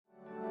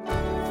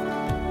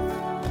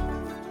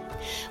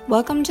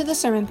Welcome to the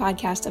Sermon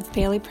Podcast of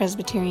Paley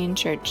Presbyterian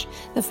Church.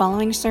 The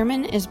following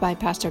sermon is by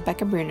Pastor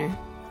Becca Bruner.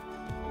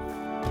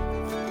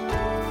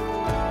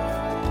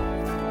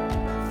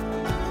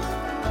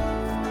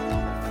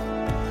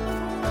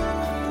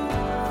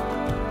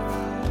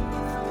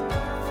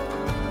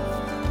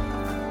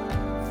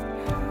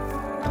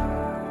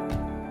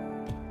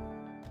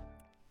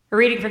 A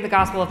reading from the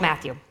Gospel of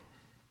Matthew.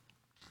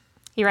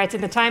 He writes,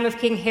 "In the time of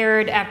King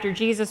Herod, after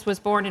Jesus was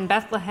born in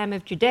Bethlehem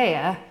of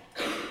Judea,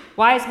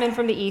 wise men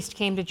from the east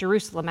came to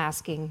Jerusalem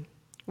asking,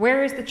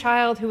 'Where is the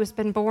child who has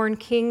been born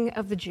King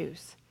of the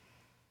Jews?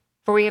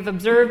 For we have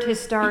observed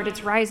his star at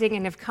its rising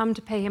and have come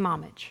to pay him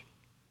homage.'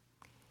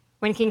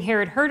 When King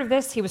Herod heard of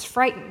this, he was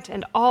frightened,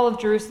 and all of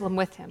Jerusalem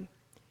with him.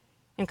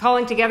 And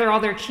calling together all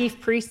their chief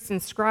priests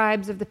and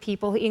scribes of the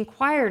people, he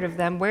inquired of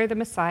them where the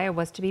Messiah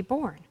was to be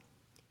born.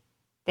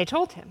 They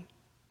told him,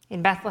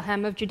 'In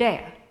Bethlehem of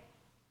Judea,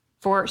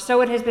 for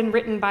so it has been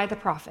written by the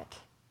prophet.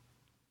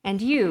 And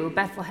you,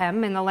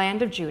 Bethlehem, in the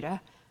land of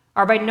Judah,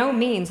 are by no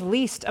means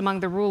least among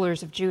the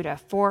rulers of Judah,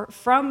 for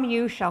from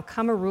you shall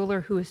come a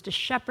ruler who is to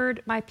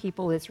shepherd my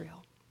people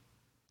Israel.'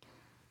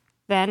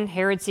 Then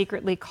Herod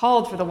secretly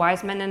called for the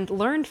wise men and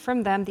learned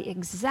from them the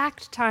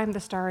exact time the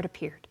star had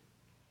appeared.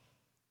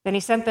 Then he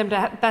sent them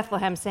to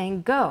Bethlehem,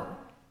 saying, 'Go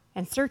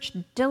and search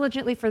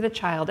diligently for the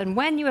child, and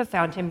when you have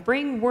found him,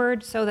 bring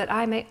word so that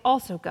I may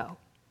also go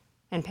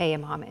and pay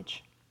him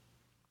homage.'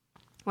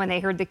 When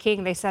they heard the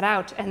king, they set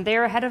out, and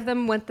there ahead of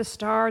them went the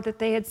star that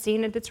they had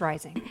seen at its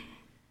rising,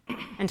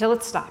 until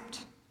it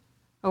stopped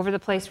over the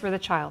place where the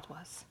child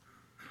was.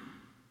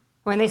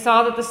 When they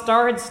saw that the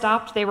star had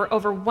stopped, they were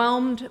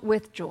overwhelmed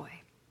with joy.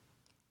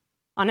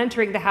 On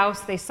entering the house,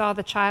 they saw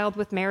the child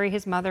with Mary,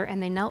 his mother,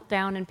 and they knelt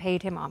down and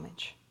paid him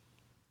homage.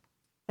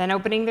 Then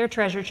opening their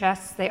treasure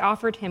chests, they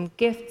offered him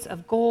gifts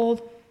of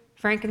gold,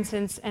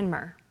 frankincense, and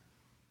myrrh.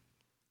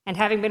 And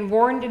having been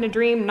warned in a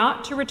dream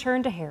not to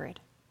return to Herod,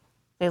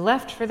 they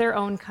left for their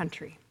own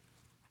country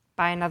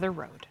by another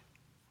road."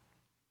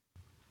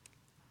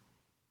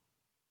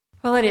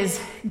 Well, it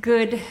is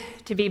good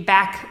to be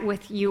back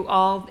with you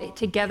all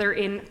together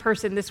in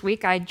person this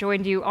week. I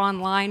joined you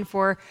online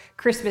for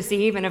Christmas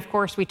Eve, and of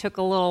course we took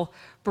a little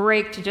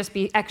break to just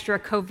be extra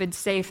COVID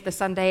safe the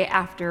Sunday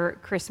after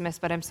Christmas,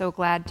 but I'm so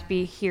glad to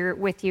be here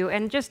with you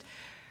and just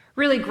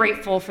really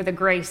grateful for the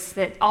grace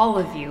that all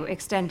of you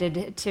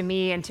extended to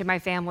me and to my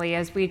family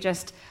as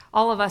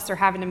all of us are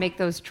having to make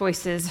those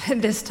choices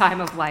in this time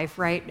of life,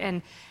 right?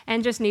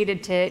 And just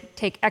needed to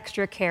take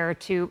extra care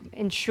to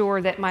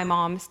ensure that my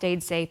mom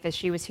stayed safe as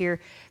she was here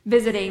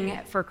visiting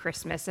for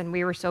Christmas. And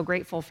we were so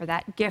grateful for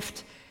that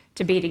gift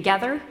to be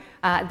together.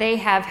 They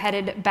have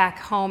headed back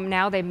home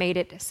now. They made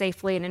it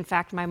safely. And in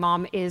fact, my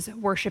mom is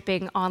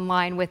worshiping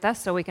online with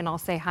us, so we can all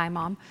say hi,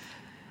 Mom.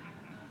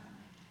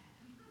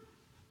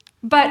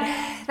 But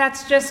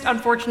that's just,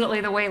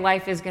 unfortunately, the way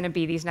life is going to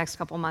be these next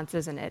couple months,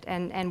 isn't it?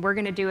 And we're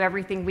going to do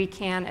everything we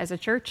can as a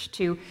church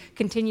to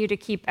continue to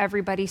keep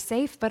everybody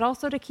safe, but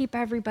also to keep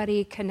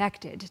everybody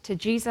connected to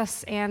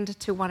Jesus and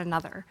to one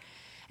another.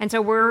 And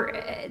so we're,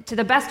 to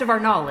the best of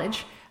our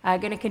knowledge,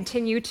 going to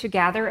continue to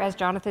gather, as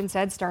Jonathan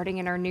said, starting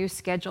in our new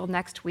schedule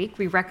next week.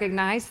 We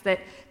recognize that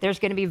there's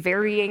going to be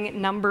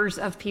varying numbers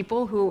of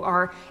people who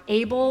are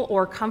able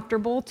or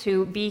comfortable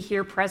to be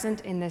here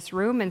present in this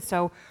room. And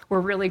so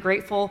we're really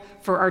grateful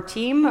for our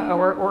team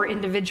or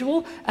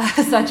individual,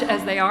 such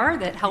as they are,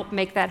 that help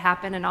make that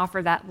happen and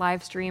offer that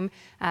live stream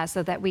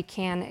so that we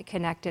can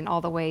connect in all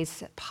the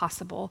ways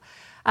possible.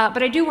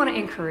 But I do want to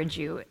encourage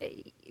you,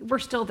 we're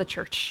still the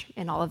church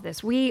in all of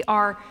this. We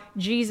are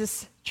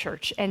Jesus'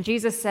 church, and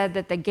Jesus said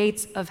that the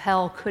gates of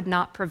hell could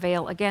not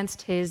prevail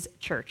against his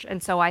church,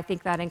 and so I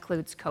think that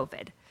includes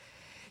COVID.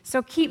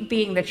 So keep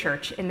being the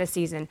church in this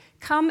season.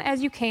 Come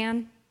as you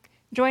can,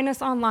 join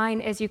us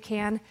online as you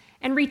can,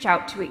 and reach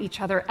out to each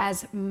other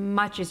as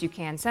much as you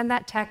can. Send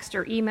that text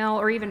or email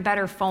or even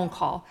better, phone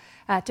call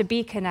to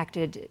be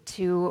connected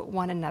to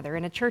one another.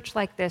 In a church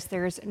like this,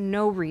 there is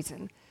no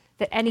reason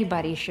that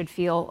anybody should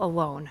feel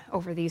alone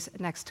over these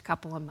next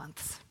couple of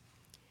months.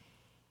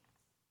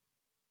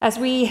 As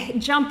we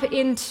jump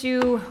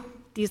into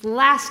these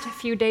last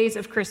few days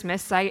of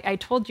Christmas, I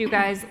told you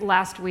guys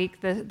last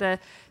week the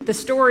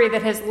story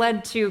that has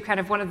led to kind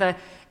of one of the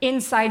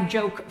inside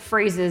joke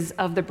phrases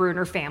of the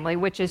Bruner family,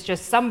 which is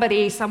just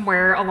somebody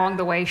somewhere along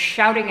the way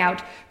shouting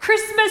out,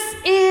 "Christmas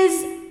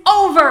is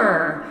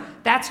over!"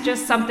 That's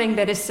just something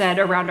that is said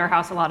around our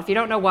house a lot. If you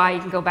don't know why, you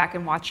can go back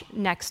and watch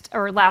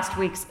last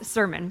week's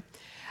sermon.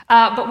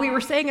 But we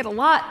were saying it a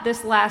lot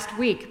this last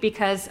week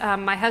because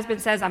my husband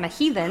says I'm a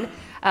heathen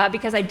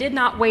because I did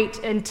not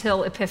wait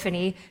until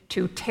Epiphany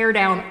to tear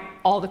down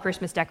all the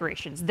Christmas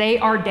decorations. They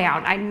are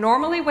down. I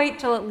normally wait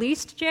till at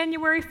least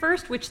January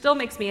 1st, which still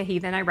makes me a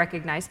heathen, I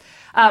recognize.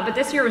 But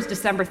this year was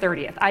December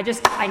 30th.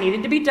 I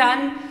needed to be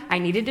done. I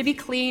needed to be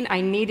clean.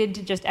 I needed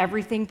to just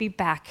everything be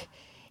back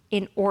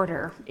in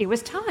order. It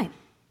was time.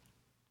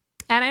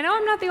 And I know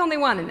I'm not the only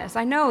one in this.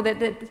 I know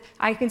that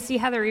I can see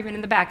Heather even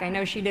in the back. I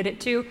know she did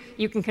it too.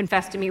 You can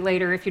confess to me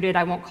later. If you did,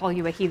 I won't call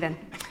you a heathen.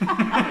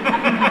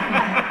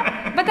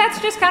 But But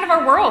that's just kind of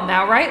our world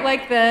now, right?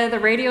 Like the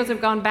radios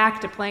have gone back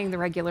to playing the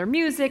regular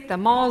music. The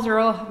malls are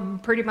all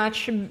pretty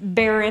much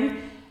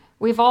barren.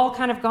 We've all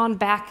kind of gone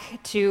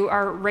back to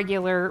our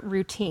regular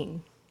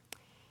routine.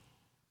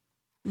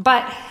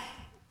 But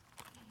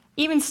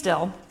even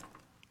still,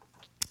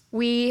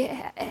 we,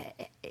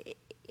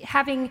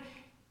 having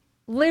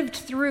lived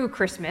through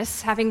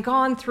Christmas, having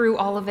gone through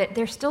all of it,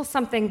 there's still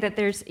something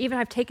even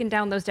I've taken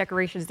down those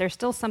decorations, there's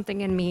still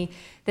something in me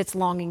that's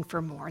longing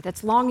for more,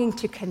 that's longing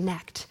to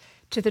connect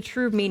to the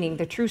true meaning,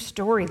 the true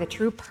story, the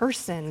true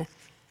person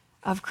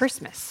of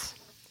Christmas.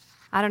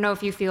 I don't know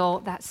if you feel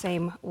that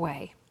same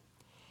way.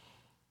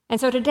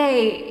 And so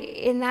today,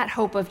 in that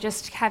hope of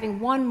just having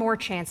one more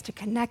chance to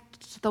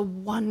connect to the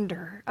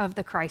wonder of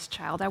the Christ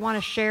child, I want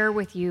to share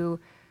with you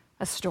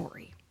a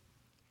story.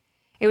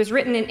 It was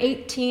written in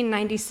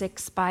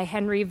 1896 by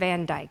Henry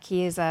Van Dyke.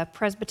 He is a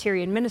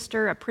Presbyterian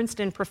minister, a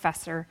Princeton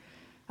professor,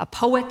 a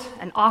poet,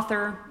 an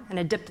author, and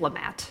a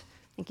diplomat.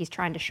 I think he's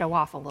trying to show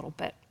off a little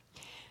bit.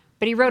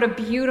 But he wrote a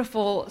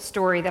beautiful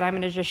story that I'm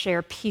going to just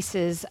share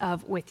pieces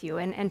of with you.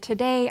 And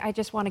today, I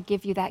just want to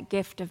give you that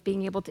gift of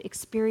being able to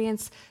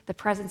experience the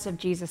presence of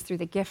Jesus through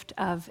the gift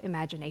of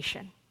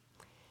imagination.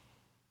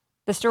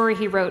 The story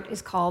he wrote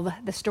is called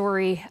The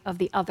Story of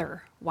the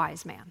Other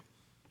Wise Man.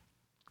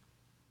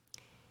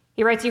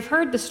 He writes, "You've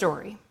heard the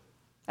story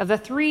of the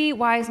 3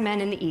 wise men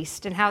in the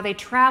East and how they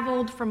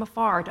traveled from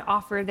afar to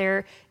offer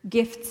their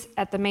gifts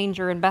at the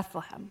manger in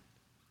Bethlehem.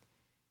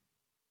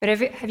 But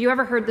have you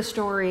ever heard the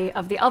story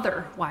of the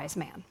other wise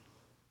man,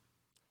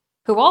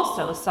 who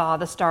also saw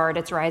the star at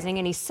its rising,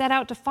 and he set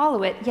out to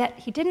follow it, yet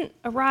he didn't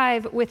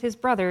arrive with his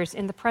brothers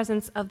in the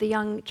presence of the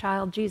young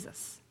child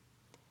Jesus?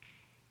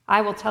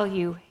 I will tell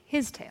you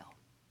his tale.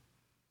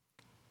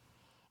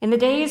 In the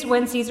days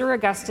when Caesar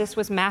Augustus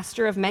was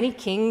master of many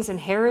kings and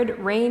Herod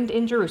reigned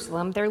in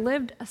Jerusalem, there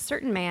lived a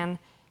certain man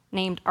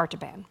named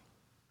Artaban.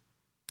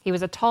 He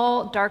was a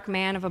tall, dark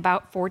man of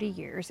about 40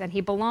 years, and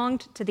he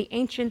belonged to the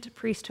ancient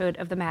priesthood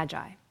of the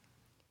Magi.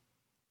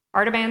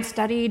 Artaban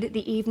studied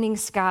the evening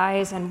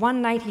skies, and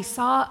one night he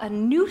saw a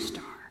new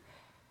star,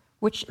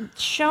 which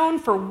shone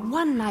for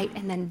one night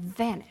and then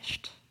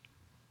vanished.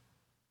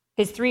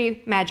 His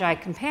 3 Magi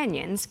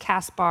companions,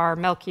 Caspar,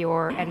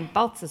 Melchior, and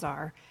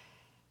Balthazar,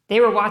 they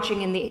were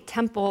watching in the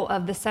temple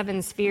of the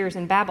 7 spheres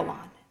in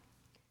Babylon.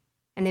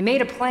 And they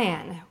made a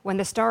plan when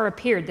the star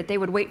appeared that they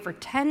would wait for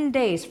 10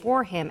 days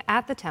for him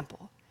at the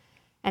temple,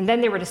 and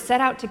then they were to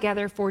set out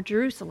together for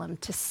Jerusalem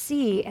to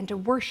see and to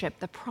worship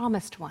the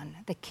promised one,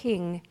 the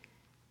King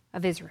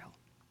of Israel.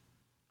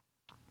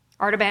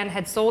 Artaban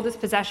had sold his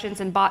possessions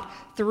and bought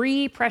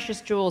 3 precious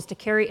jewels to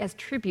carry as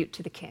tribute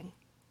to the king: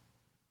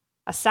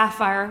 a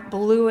sapphire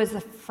blue as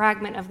the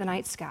fragment of the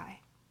night sky,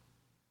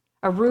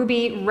 a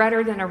ruby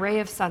redder than a ray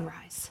of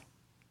sunrise,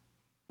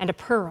 and a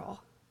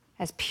pearl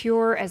as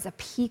pure as a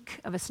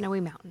peak of a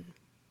snowy mountain.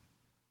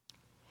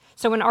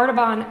 So when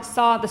Artaban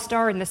saw the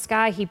star in the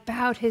sky, he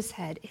bowed his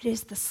head. "It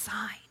is the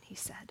sign," he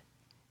said.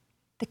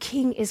 "The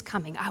king is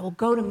coming. I will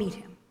go to meet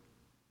him."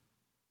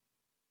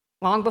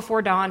 Long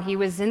before dawn, he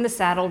was in the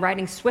saddle,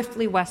 riding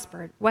swiftly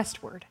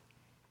westward.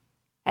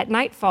 At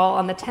nightfall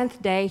on the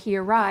 10th day, he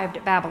arrived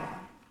at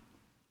Babylon.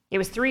 It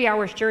was 3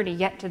 hours' journey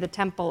yet to the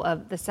temple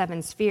of the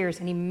 7 spheres,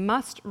 and he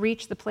must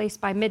reach the place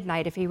by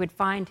midnight if he would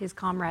find his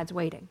comrades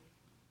waiting.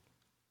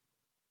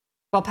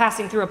 While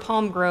passing through a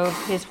palm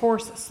grove, his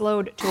horse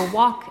slowed to a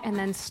walk and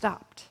then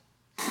stopped.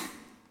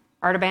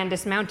 Artaban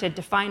dismounted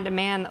to find a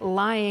man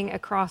lying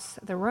across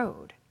the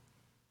road.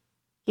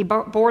 He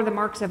bore the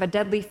marks of a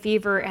deadly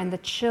fever, and the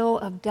chill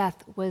of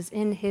death was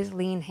in his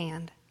lean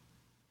hand.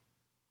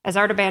 As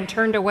Artaban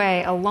turned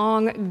away, a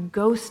long,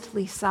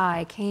 ghostly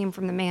sigh came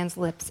from the man's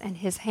lips, and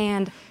his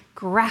hand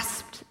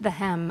grasped the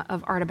hem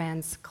of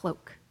Artaban's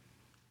cloak.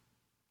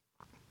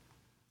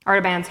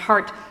 Artaban's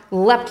heart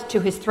leapt to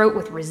his throat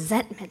with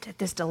resentment at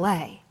this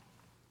delay.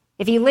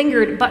 If he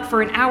lingered but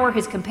for an hour,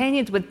 his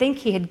companions would think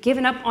he had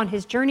given up on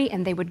his journey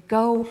and they would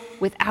go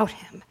without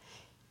him.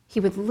 He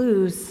would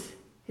lose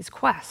his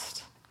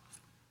quest.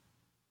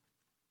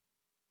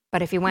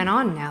 But if he went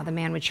on now, the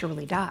man would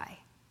surely die.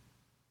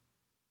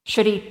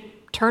 Should he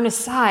turn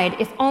aside,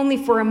 if only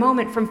for a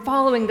moment, from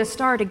following the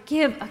star to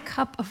give a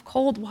cup of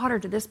cold water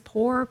to this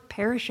poor,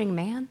 perishing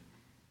man?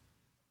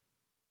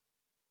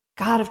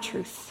 God of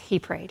truth, he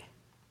prayed,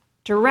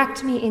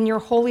 direct me in your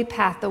holy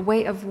path, the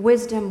way of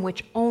wisdom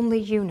which only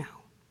you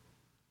know.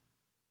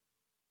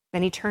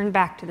 Then he turned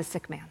back to the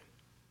sick man.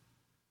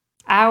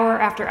 Hour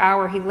after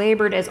hour, he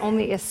labored as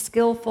only a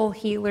skillful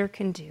healer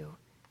can do.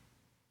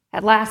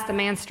 At last, the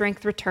man's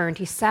strength returned.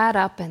 He sat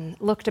up and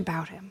looked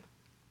about him.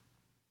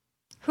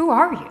 "Who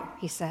are you?"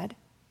 he said.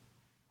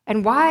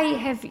 "And why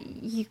have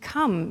you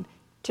come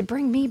to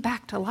bring me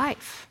back to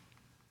life?"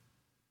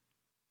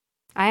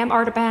 "I am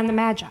Artaban the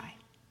Magi,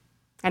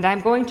 and I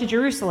am going to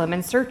Jerusalem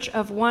in search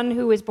of one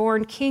who is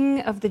born King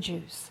of the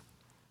Jews.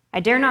 I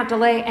dare not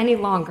delay any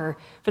longer,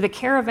 for the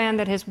caravan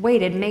that has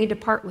waited may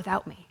depart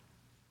without me."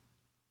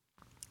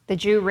 The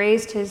Jew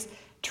raised his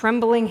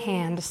trembling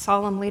hand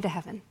solemnly to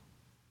heaven.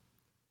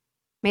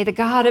 May the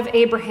God of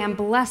Abraham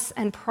bless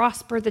and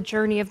prosper the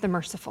journey of the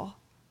merciful.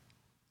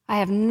 I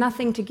have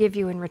nothing to give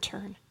you in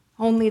return,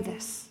 only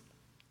this.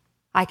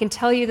 I can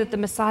tell you that the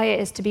Messiah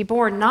is to be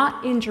born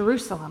not in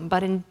Jerusalem,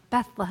 but in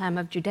Bethlehem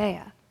of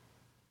Judea.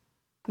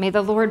 May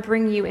the Lord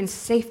bring you in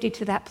safety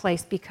to that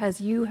place because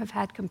you have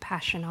had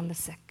compassion on the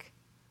sick."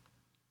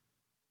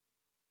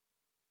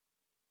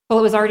 Well,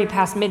 it was already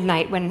past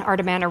midnight when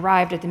Artaban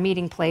arrived at the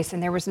meeting place,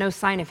 and there was no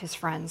sign of his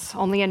friends,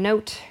 only a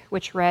note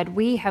which read,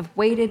 "We have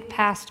waited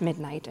past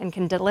midnight and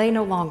can delay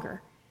no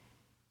longer.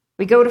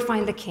 We go to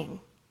find the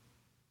king.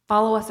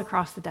 Follow us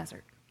across the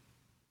desert."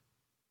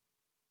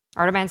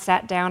 Artaban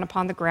sat down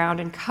upon the ground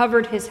and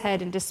covered his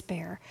head in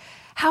despair.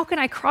 "How can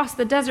I cross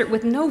the desert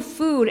with no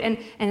food and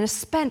a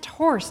spent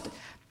horse?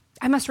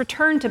 I must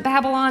return to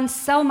Babylon,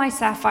 sell my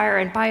sapphire,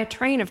 and buy a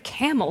train of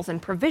camels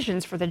and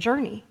provisions for the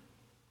journey.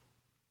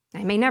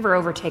 I may never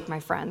overtake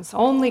my friends.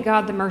 Only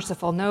God the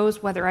merciful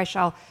knows whether I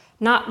shall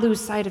not lose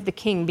sight of the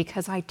king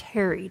because I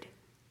tarried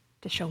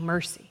to show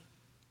mercy."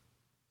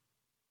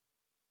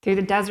 Through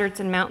the deserts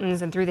and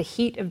mountains and through the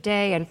heat of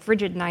day and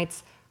frigid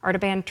nights,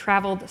 Artaban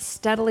traveled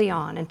steadily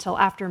on until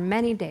after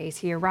many days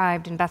he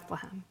arrived in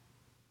Bethlehem.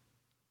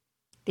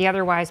 The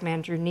other wise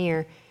man drew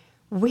near,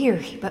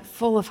 weary but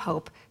full of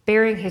hope,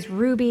 bearing his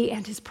ruby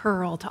and his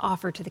pearl to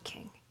offer to the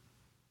king.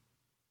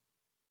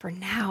 "For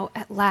now,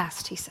 at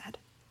last," he said,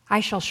 "I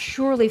shall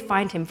surely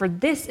find him, for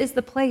this is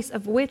the place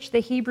of which the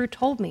Hebrew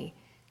told me,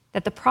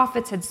 that the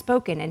prophets had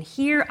spoken, and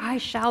here I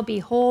shall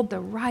behold the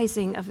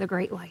rising of the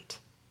great light."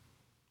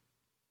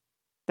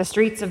 The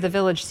streets of the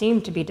village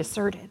seemed to be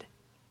deserted.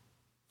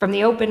 From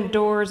the open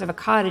doors of a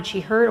cottage,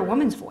 he heard a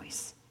woman's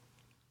voice.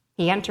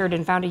 He entered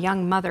and found a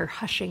young mother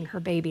hushing her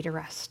baby to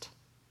rest.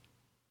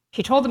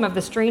 She told him of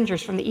the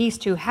strangers from the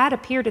east who had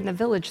appeared in the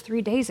village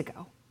 3 days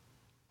ago,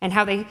 and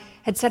how they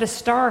had said a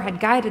star had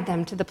guided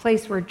them to the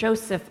place where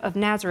Joseph of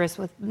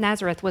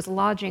Nazareth was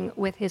lodging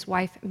with his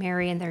wife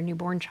Mary and their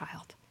newborn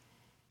child,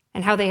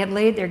 and how they had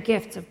laid their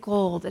gifts of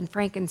gold and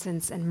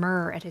frankincense and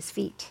myrrh at his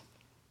feet.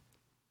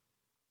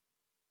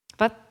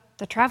 But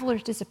the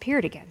travelers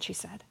disappeared again, she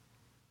said,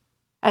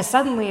 as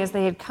suddenly as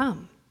they had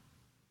come.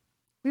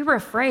 We were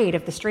afraid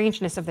of the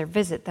strangeness of their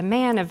visit. The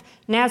man of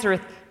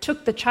Nazareth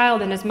took the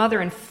child and his mother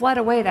and fled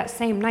away that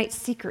same night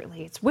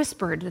secretly. It's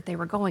whispered that they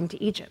were going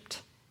to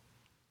Egypt.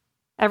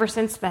 Ever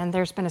since then,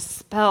 there's been a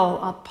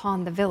spell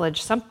upon the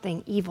village.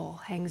 Something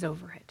evil hangs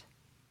over it."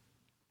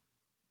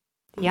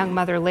 The young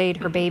mother laid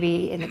her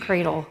baby in the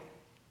cradle,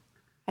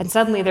 and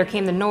suddenly there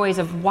came the noise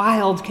of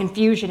wild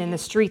confusion in the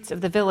streets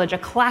of the village, a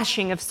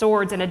clashing of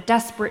swords and a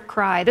desperate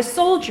cry. The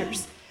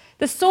soldiers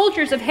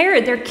of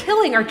Herod, they're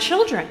killing our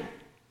children."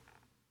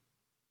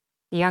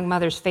 The young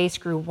mother's face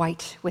grew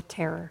white with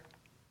terror.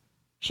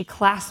 She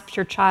clasped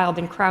her child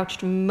and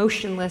crouched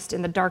motionless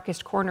in the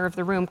darkest corner of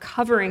the room,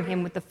 covering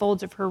him with the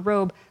folds of her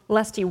robe,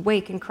 lest he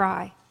wake and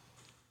cry.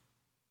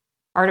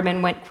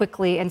 Artaban went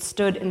quickly and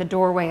stood in the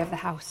doorway of the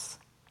house.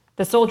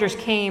 The soldiers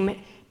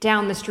came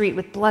down the street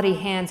with bloody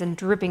hands and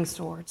dripping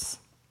swords.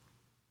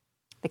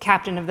 The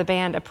captain of the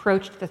band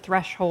approached the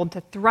threshold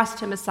to thrust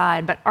him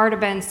aside, but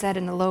Artaban said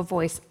in a low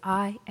voice,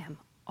 "I am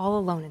all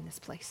alone in this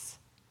place,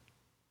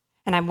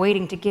 and I'm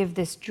waiting to give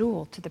this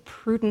jewel to the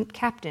prudent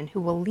captain who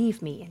will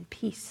leave me in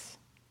peace."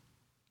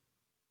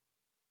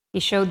 He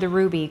showed the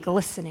ruby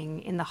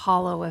glistening in the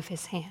hollow of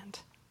his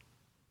hand.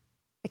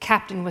 The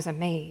captain was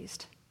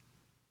amazed.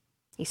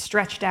 He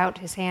stretched out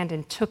his hand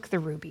and took the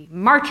ruby.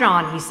 "March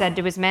on," he said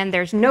to his men.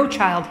 "There's no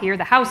child here.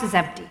 The house is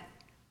empty."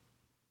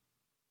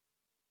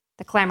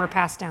 The clamor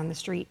passed down the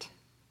street.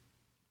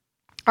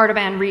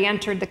 Artaban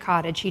re-entered the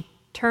cottage. He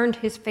turned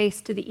his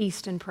face to the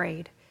east and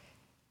prayed,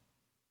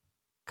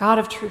 "God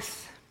of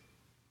truth,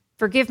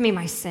 forgive me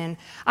my sin.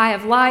 I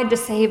have lied to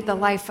save the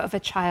life of a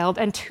child,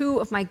 and 2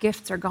 of my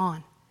gifts are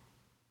gone.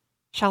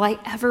 Shall I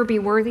ever be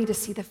worthy to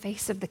see the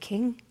face of the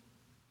king?"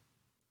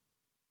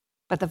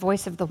 But the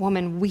voice of the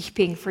woman,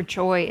 weeping for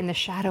joy in the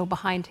shadow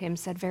behind him,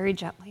 said very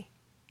gently,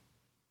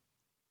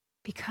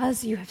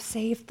 "Because you have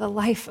saved the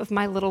life of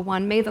my little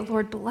one, may the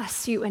Lord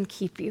bless you and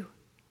keep you.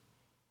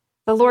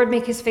 The Lord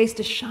make his face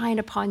to shine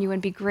upon you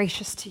and be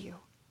gracious to you.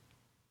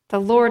 The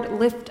Lord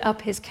lift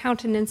up his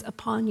countenance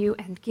upon you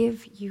and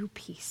give you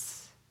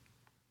peace."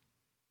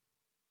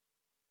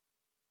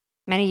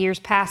 Many years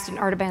passed in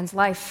Artaban's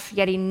life,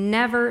 yet he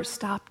never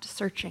stopped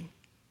searching.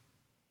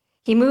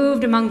 He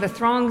moved among the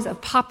throngs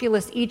of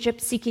populous Egypt,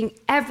 seeking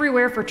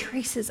everywhere for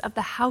traces of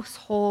the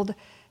household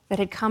that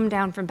had come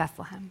down from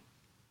Bethlehem.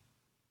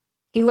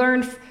 He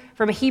learned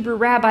from a Hebrew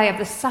rabbi of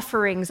the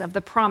sufferings of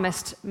the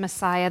promised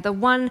Messiah, the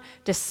one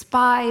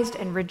despised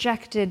and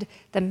rejected,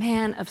 the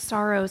man of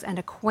sorrows and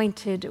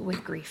acquainted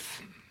with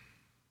grief.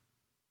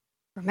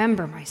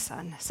 "Remember, my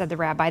son," said the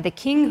rabbi, "the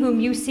king whom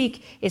you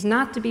seek is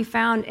not to be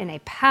found in a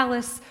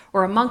palace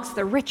or amongst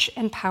the rich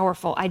and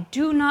powerful. I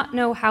do not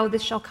know how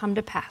this shall come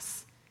to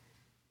pass,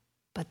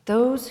 but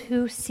those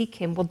who seek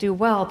him will do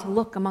well to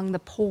look among the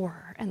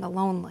poor and the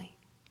lonely,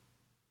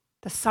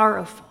 the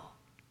sorrowful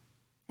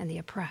and the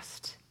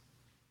oppressed."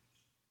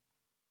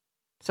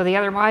 So the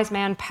other wise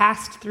man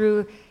passed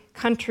through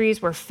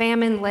countries where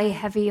famine lay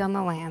heavy on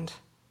the land.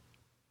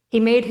 He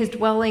made his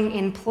dwelling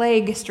in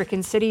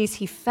plague-stricken cities.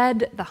 He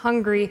fed the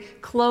hungry,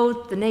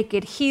 clothed the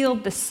naked,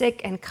 healed the sick,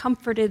 and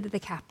comforted the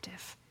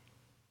captive.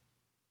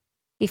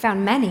 He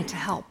found many to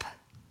help,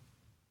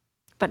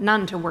 but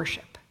none to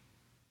worship.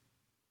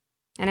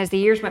 And as the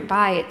years went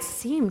by, it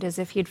seemed as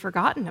if he'd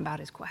forgotten about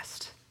his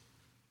quest.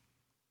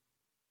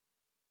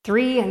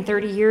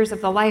 33 years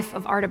of the life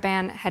of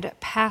Artaban had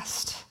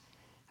passed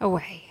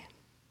away,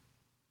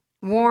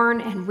 worn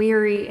and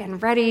weary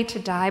and ready to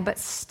die, but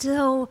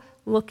still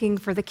looking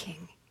for the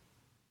king.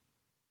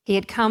 He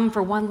had come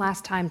for one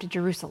last time to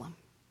Jerusalem.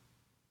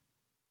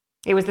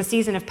 It was the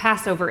season of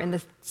Passover, and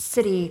the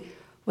city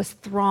was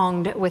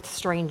thronged with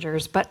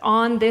strangers. But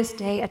on this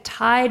day, a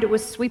tide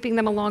was sweeping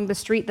them along the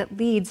street that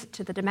leads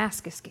to the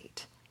Damascus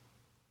gate.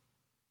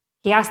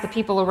 He asked the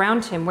people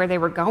around him where they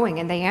were going,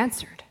 and they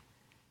answered,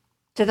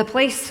 "To the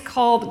place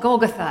called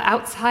Golgotha,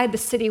 outside the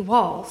city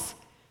walls,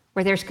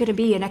 where there's going to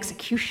be an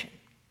execution.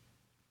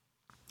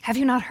 Have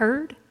you not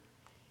heard?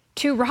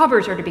 2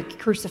 robbers are to be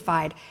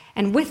crucified,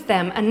 and with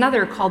them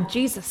another called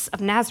Jesus of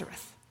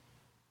Nazareth,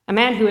 a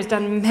man who has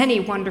done many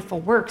wonderful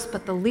works,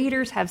 but the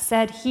leaders have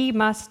said he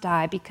must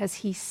die because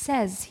he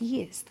says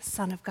he is the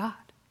Son of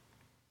God."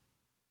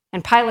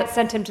 And Pilate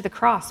sent him to the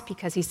cross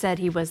because he said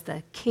he was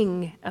the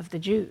King of the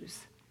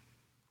Jews.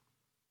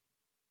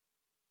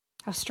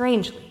 How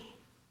strangely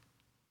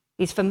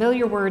these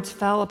familiar words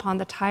fell upon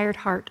the tired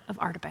heart of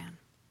Artaban.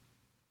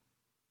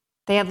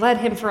 They had led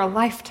him for a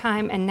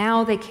lifetime, and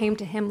now they came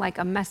to him like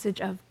a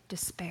message of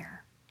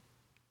despair.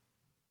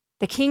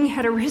 The king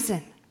had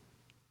arisen,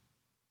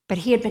 but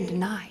he had been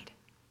denied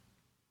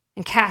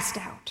and cast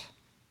out.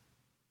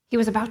 He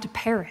was about to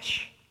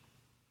perish.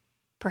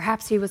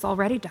 Perhaps he was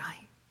already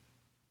dying.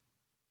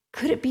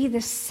 Could it be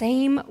the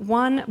same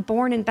one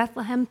born in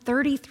Bethlehem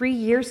 33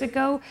 years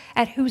ago,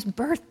 at whose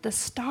birth the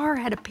star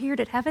had appeared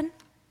at heaven?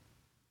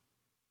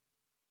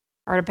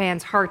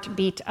 Artaban's heart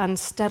beat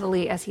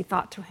unsteadily as he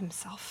thought to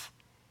himself,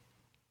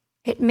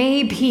 "It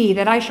may be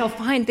that I shall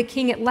find the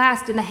king at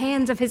last in the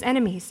hands of his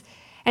enemies,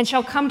 and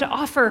shall come to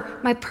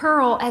offer my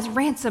pearl as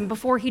ransom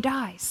before he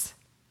dies."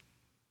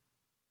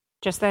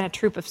 Just then a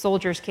troop of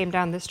soldiers came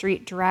down the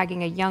street,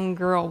 dragging a young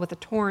girl with a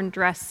torn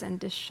dress and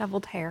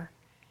disheveled hair.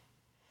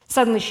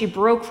 Suddenly she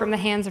broke from the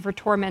hands of her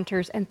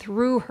tormentors and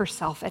threw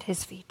herself at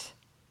his feet.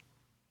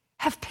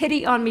 "Have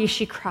pity on me,"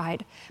 she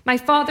cried. "My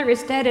father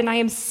is dead, and I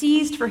am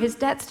seized for his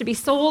debts to be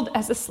sold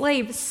as a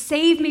slave.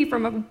 Save me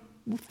from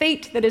a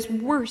fate that is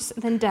worse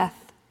than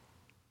death."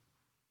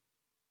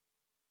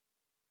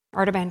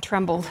 Artaban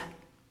trembled.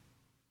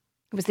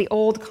 It was the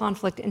old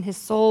conflict in his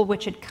soul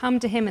which had come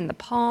to him in the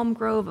palm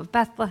grove of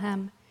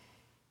Bethlehem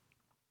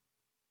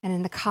and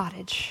in the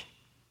cottage.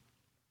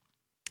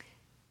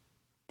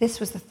 This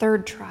was the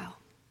third trial,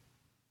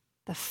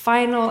 the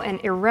final and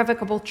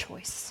irrevocable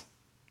choice.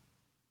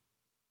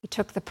 He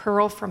took the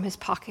pearl from his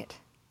pocket.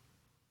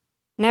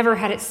 Never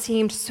had it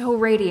seemed so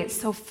radiant,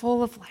 so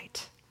full of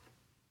light.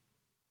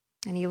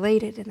 And he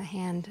laid it in the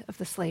hand of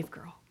the slave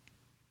girl.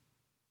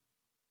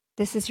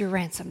 "This is your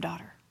ransom,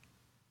 daughter.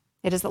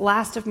 It is the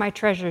last of my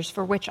treasures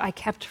for which I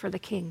kept for the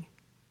king."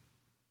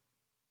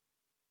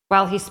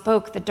 While he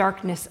spoke, the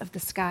darkness of the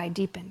sky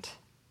deepened,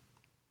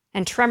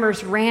 and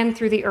tremors ran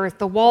through the earth.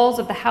 The walls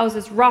of the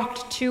houses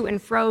rocked to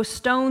and fro.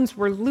 Stones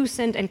were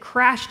loosened and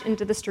crashed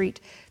into the street.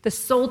 The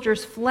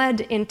soldiers fled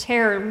in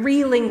terror,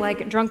 reeling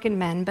like drunken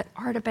men. But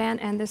Artaban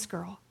and this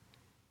girl,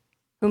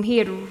 whom he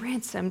had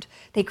ransomed,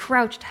 they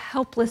crouched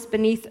helpless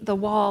beneath the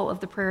wall of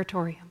the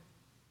praetorium.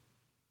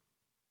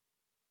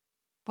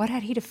 What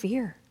had he to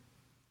fear?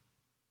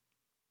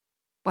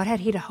 What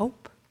had he to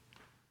hope?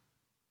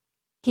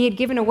 He had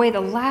given away the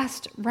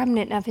last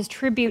remnant of his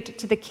tribute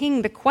to the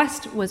king. The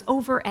quest was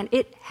over, and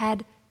it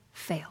had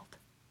failed.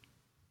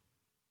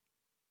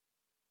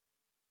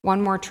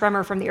 One more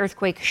tremor from the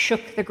earthquake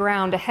shook the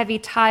ground. A heavy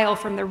tile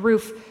from the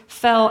roof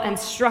fell and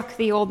struck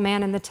the old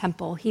man in the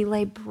temple. He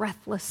lay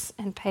breathless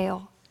and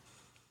pale,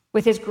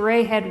 with his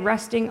gray head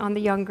resting on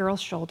the young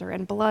girl's shoulder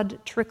and blood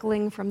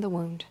trickling from the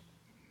wound.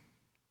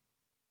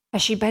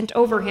 As she bent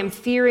over him,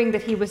 fearing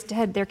that he was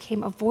dead, there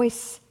came a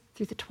voice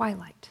through the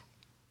twilight,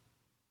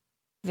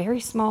 very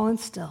small and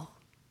still,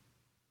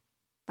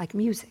 like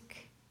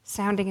music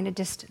sounding in a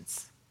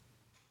distance.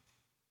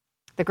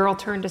 The girl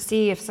turned to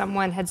see if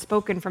someone had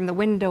spoken from the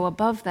window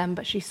above them,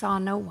 but she saw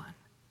no one.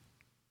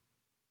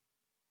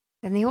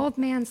 Then the old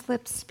man's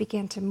lips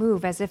began to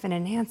move as if in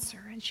an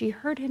answer, and she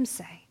heard him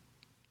say,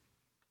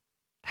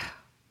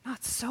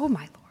 "Not so,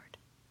 my lord.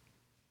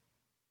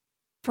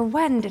 For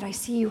when did I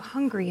see you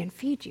hungry and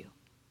feed you,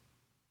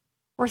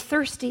 or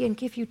thirsty and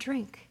give you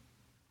drink?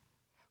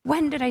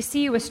 When did I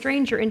see you a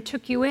stranger and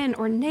took you in,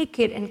 or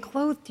naked and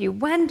clothed you?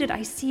 When did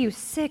I see you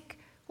sick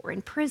or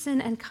in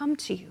prison and come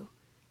to you?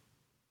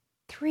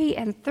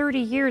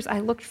 33 years I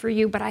looked for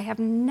you, but I have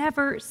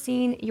never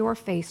seen your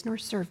face nor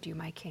served you,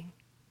 my king."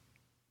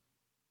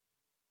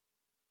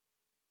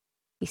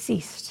 He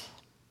ceased,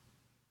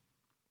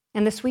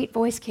 and the sweet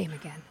voice came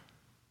again.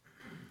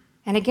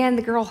 And again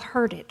the girl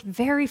heard it,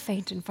 very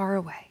faint and far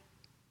away.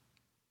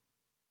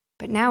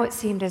 But now it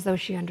seemed as though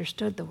she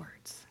understood the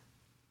words.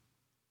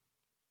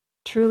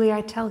 Truly I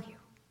tell you,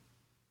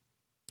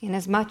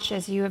 inasmuch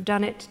as you have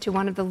done it to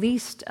one of the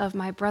least of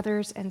my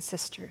brothers and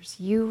sisters,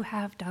 you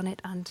have done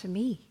it unto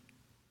me.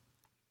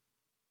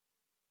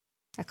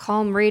 A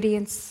calm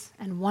radiance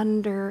and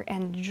wonder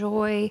and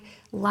joy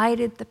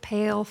lighted the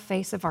pale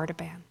face of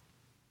Artaban.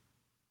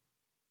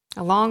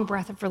 A long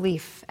breath of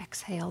relief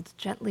exhaled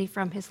gently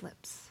from his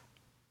lips.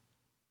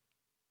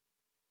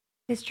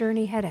 His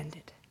journey had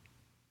ended.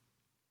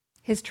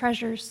 His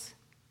treasures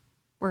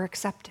were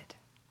accepted.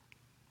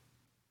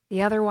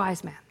 The other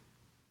wise man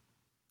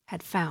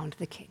had found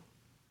the king.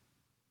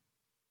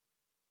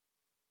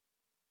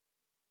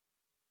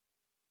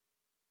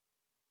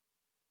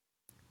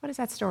 What does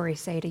that story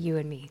say to you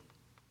and me,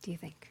 do you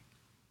think?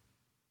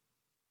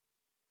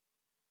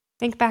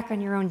 Think back on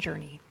your own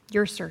journey,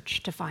 your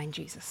search to find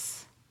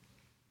Jesus.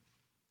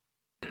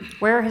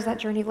 Where has that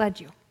journey led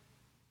you?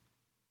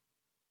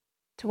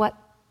 To what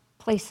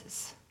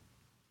places?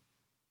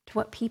 To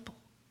what people?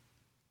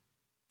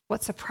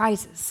 What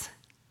surprises?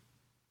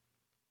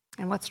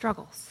 And what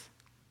struggles?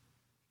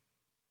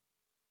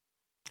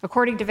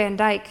 According to Van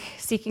Dyke,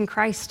 seeking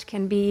Christ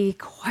can be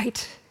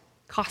quite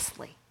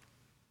costly.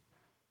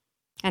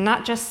 And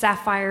not just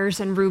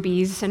sapphires and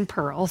rubies and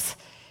pearls.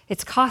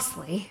 It's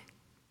costly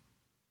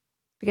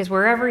because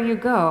wherever you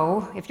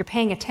go, if you're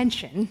paying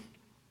attention,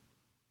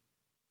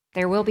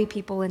 there will be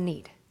people in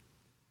need.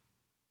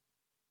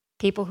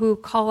 People who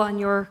call on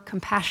your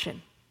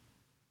compassion,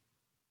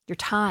 your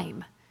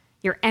time,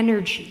 your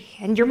energy,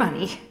 and your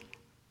money.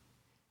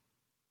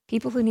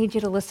 People who need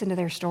you to listen to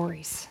their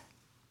stories.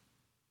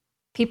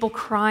 People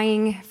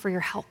crying for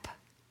your help.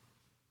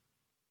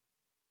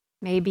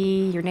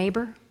 Maybe your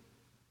neighbor.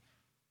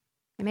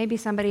 It may be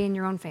somebody in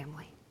your own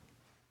family.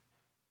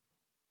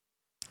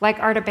 Like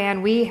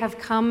Artaban, we have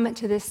come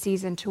to this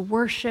season to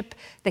worship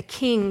the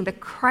King, the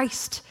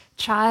Christ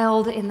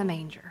child in the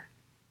manger.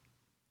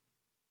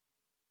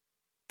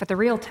 But the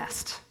real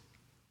test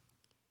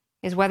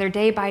is whether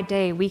day by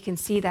day we can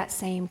see that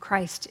same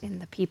Christ in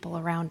the people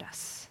around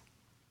us.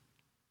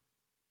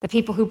 The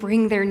people who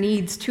bring their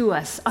needs to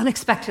us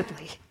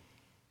unexpectedly,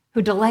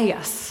 who delay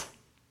us,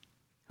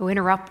 who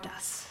interrupt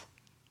us.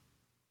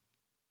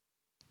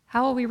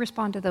 How will we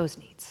respond to those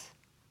needs?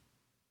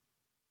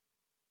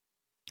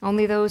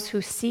 Only those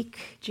who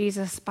seek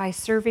Jesus by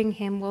serving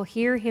him will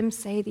hear him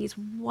say these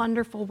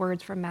wonderful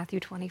words from Matthew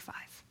 25.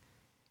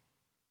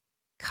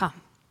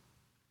 Come,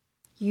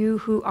 you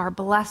who are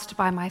blessed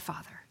by my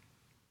Father.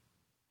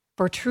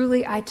 For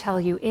truly I tell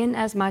you,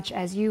 inasmuch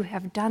as you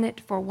have done it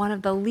for one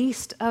of the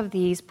least of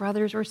these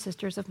brothers or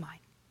sisters of mine,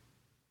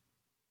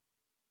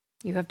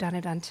 you have done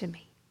it unto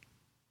me.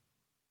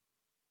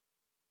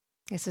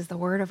 This is the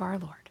word of our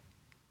Lord.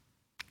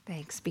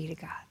 Thanks be to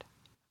God.